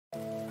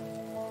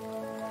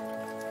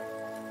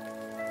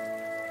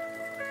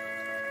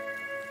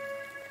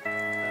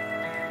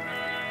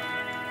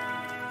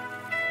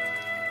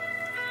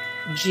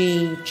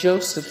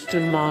Jean-Joseph de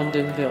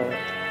Mondonville,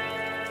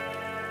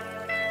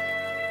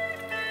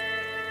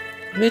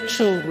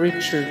 Mitchell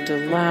Richard de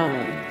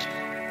Lalande,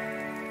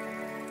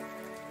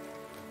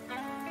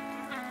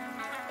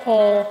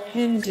 Paul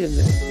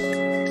Hindeman,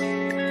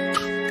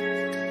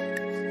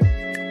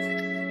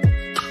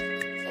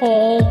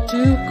 Paul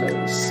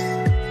Dukas,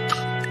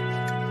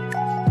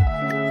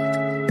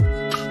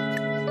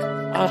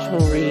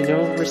 Ottorino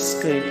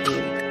Respighi,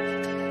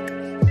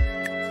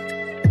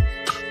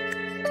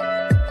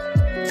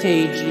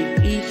 Teiji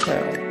Ito,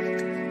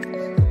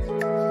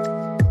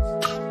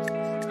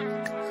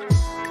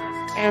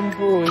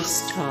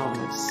 Ambroise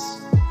Thomas,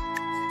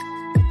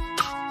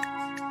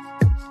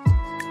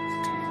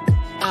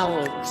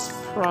 Alex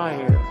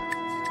Pryor,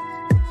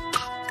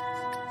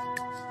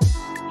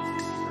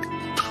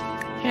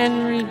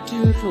 Henry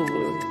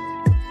Dutilleux,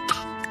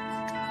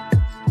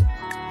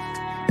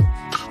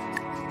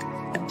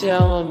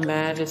 Adela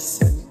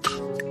Madison,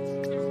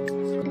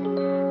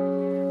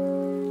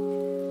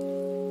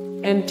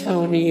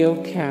 Antonio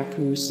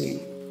Capuzzi,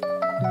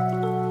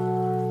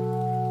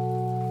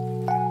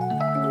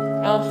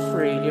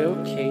 Alfredo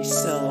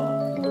Casella,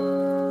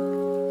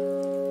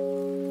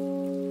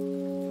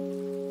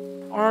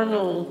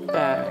 Arnold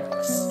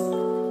Bax,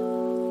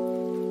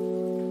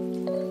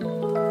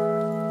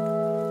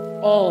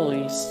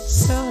 Ollis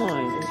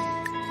Sellinen,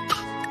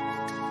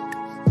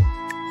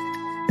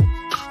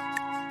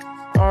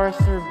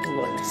 Arthur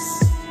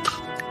Bliss,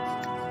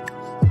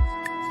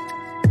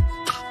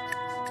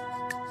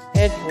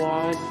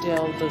 Edouard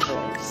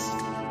Deldeves,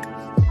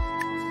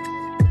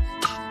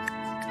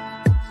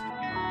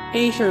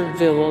 Peter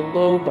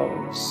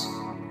Villa-Lobos,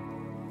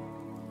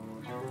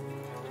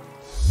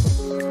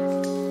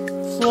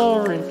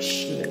 Florence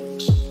Schmidt,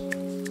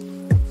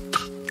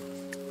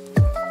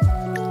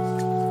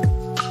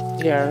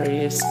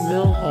 Darius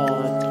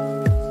Milhaud,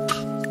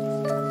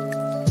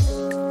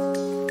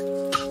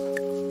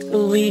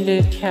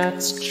 Alina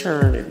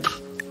Katz-Chernin,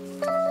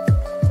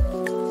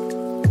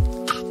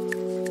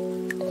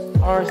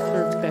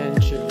 Arthur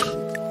Benjamin,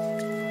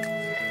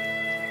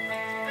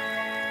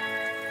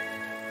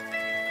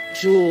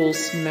 Jules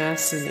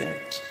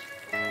Massenet,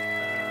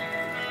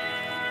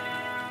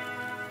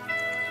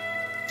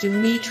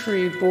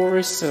 Dmitry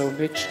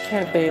Borisovich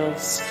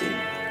Kabelsky,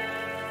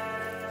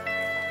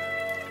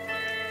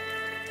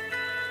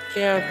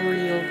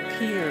 Gabriel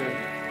Peer,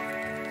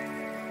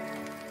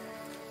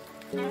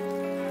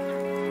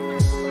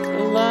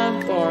 Ilan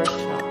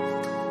Bartok,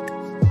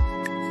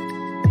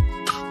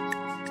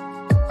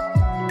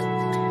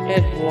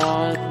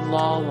 Edouard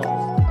Lalo,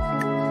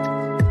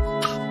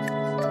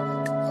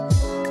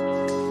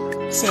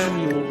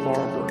 Samuel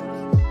Barber.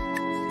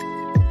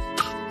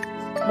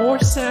 More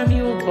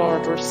Samuel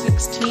Barber,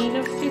 16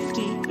 of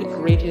 50, the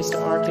greatest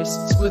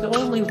artists with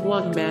only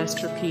one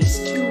masterpiece,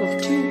 2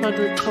 of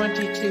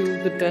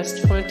 222, the best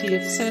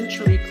 20th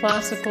century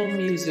classical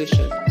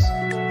musicians.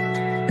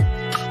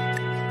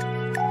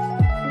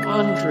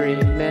 Andre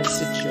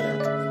Messinger,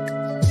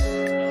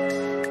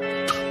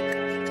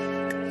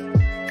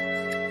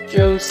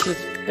 Joseph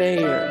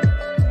Bayer,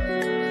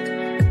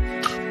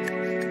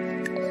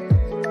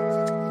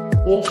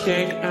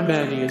 Wolfgang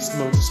Amadeus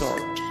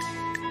Mozart.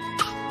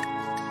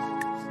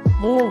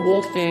 More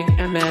Wolfgang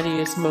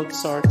Amadeus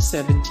Mozart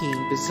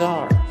 17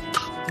 bizarre,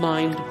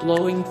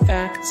 mind-blowing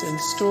facts and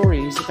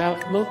stories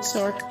about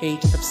Mozart.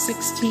 8 of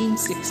 16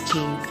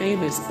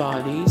 famous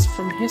bodies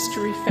from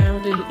history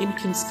found in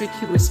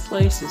inconspicuous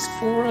places.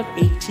 4 of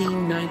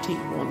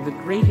 1891 the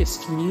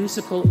greatest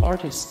musical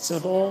artists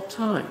of all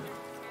time.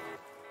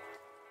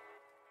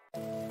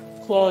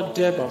 Claude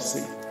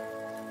Debussy.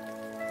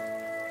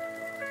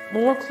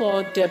 More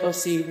Claude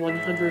Debussy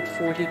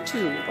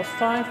 142 of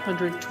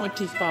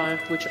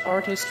 525. Which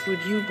artist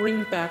would you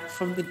bring back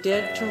from the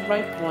dead to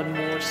write one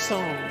more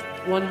song?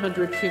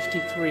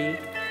 153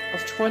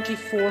 of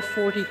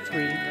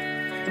 2443.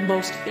 The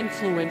most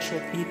influential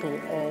people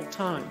all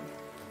time.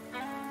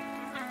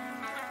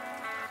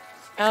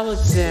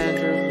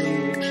 Alexander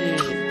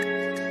Eugene,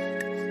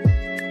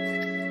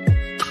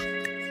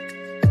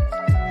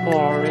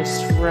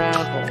 Maurice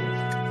Ravel,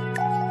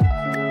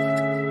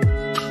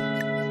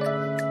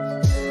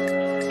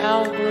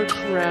 Albert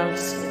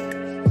Roussel,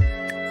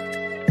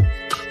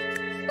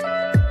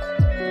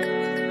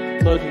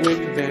 Ludwig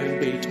van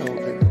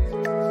Beethoven.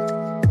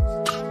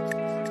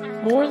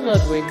 More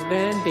Ludwig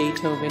van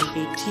Beethoven.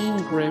 18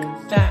 grim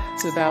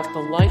facts about the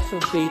life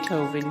of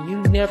Beethoven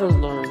you never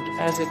learned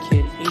as a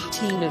kid.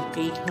 18 of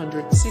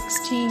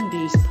 816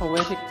 these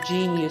poetic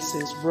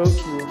geniuses wrote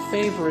your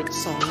favorite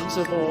songs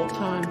of all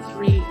time.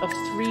 3 of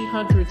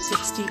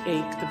 368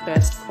 the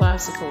best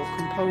classical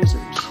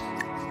composers.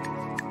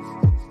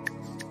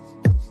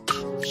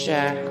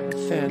 Jacques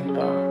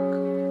Offenbach,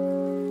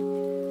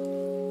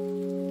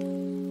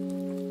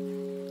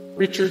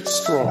 Richard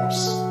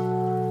Strauss.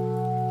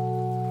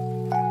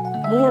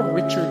 More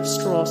Richard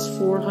Strauss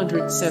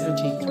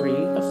 473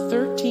 of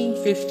 13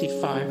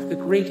 155 The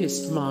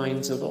Greatest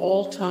Minds of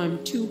All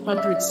Time,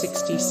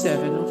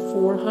 267 of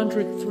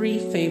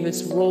 403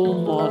 Famous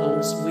Role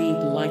Models We'd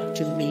Like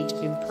to Meet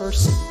in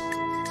Person.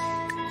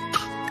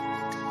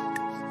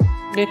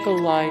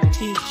 Nikolai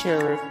T.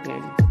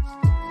 Cherepnin,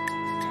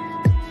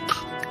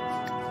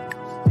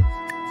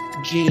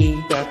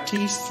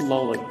 Jean-Baptiste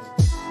Lully.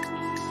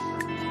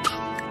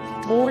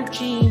 More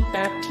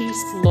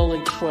Jean-Baptiste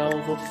Lully,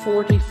 12 of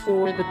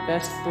 44 The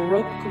Best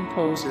Baroque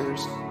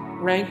Composers,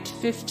 ranked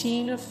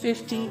 15 of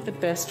 50 The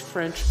Best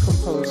French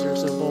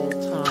Composers of All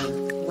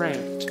Time,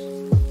 ranked.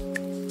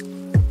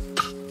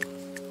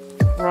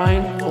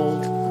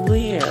 Reinhold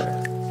Glier,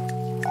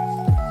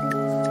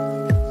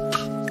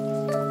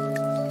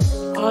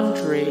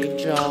 Andrei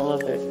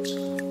Jolivet,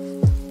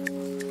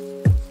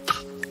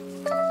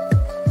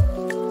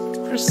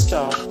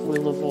 Christophe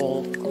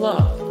Willibald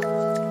Gluck,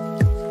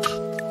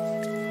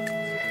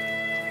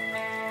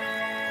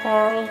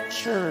 Carl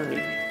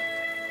Czerny,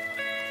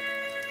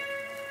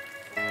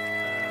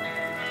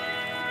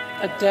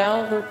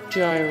 Adalbert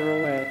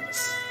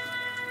Gyrowetz,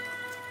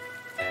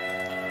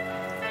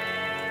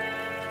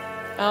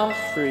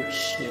 Alfred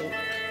Schnick,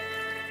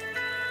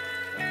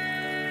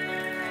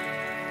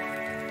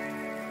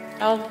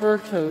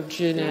 Alberto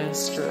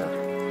Ginastra,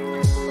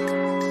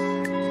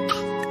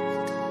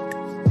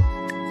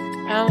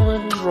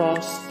 Alan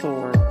Ross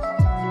Thorne,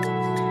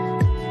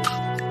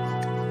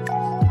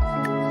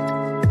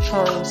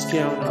 Charles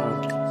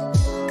Gounod.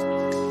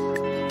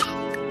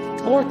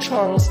 Or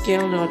Charles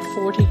Gounod,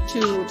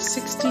 42 of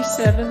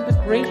 67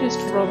 The Greatest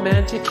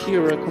Romantic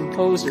Era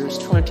Composers,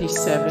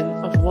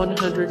 27 of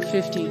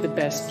 150 The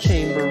Best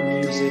Chamber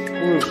Music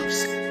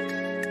Groups.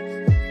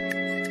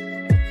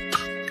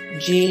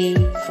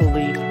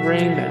 Jean-Philippe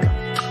Rameau,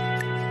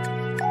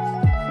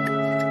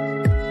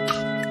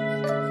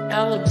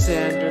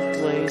 Alexander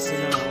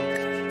Glazunov,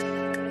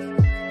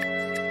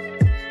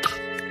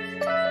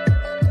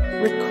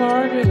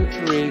 Ricardo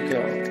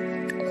Drigo,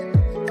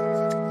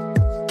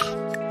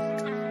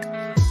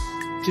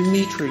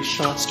 Dmitri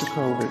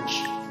Shostakovich.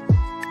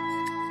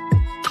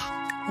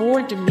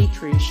 More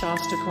Dmitri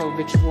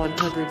Shostakovich,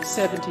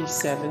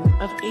 177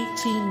 of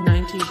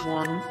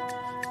 1891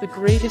 The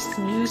Greatest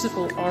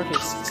Musical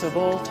Artists of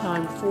All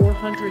Time,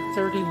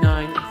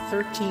 439 of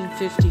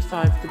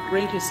 1355 The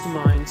Greatest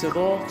Minds of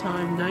All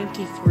Time,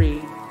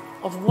 93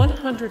 of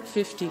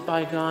 150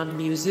 Bygone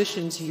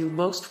Musicians You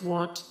Most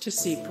Want to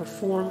See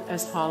Perform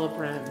as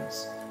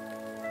Holograms.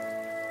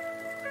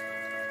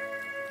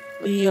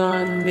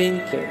 Leon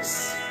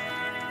Minkus,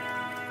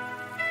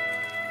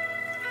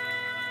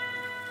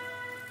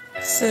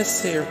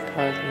 Cesare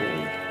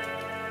Pudley,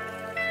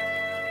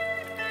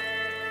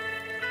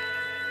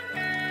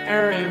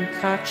 Aram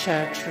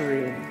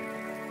Khachaturian,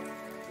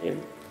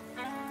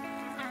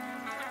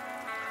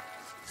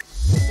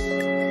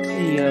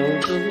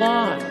 Theo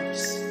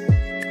Delibes,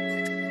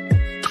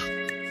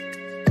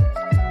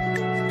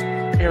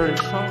 Aaron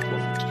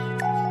Copland.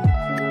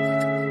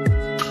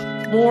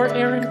 More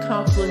Aaron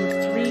Copland,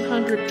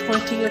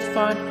 320 of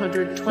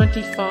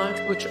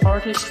 525 Which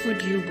artist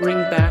would you bring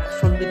back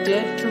from the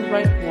dead to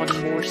write one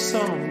more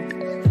song?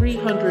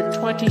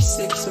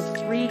 326 of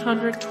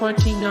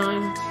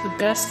 329 The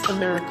Best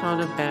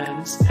Americana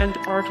Bands and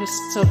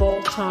Artists of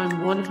All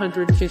Time,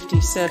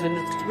 157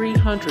 of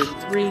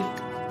 303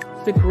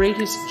 The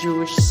Greatest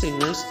Jewish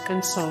Singers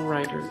and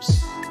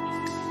Songwriters.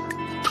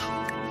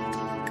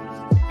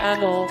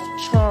 Adolf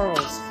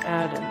Charles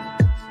Adam,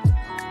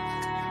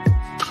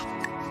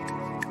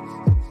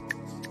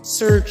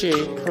 Sergei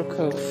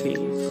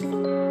Prokofiev,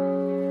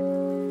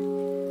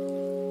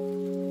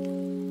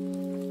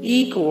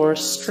 Igor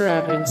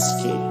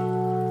Stravinsky,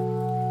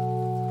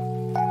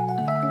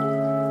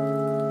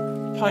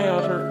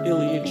 Pyotr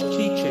Ilyich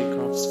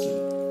Tchaikovsky.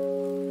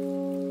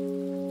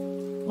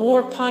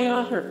 More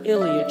Pyotr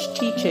Ilyich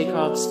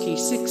Tchaikovsky,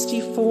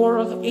 64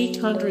 of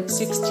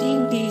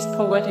 816 These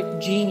poetic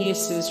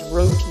geniuses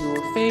wrote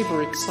your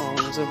favorite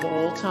songs of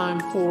all time,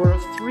 4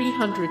 of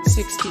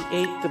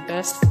 368 The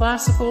Best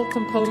Classical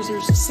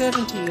Composers,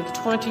 70 of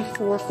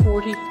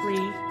 2443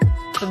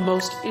 The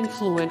Most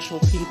Influential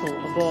People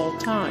of All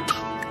Time.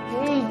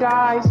 Hey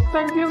guys,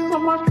 thank you so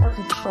much for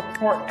the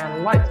support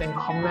and likes and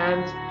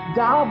comments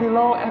down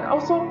below, and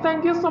also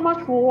thank you so much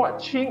for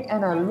watching,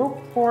 and I look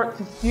forward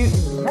to see you in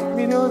the next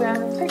video.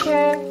 Then take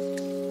care,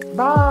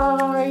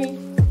 bye.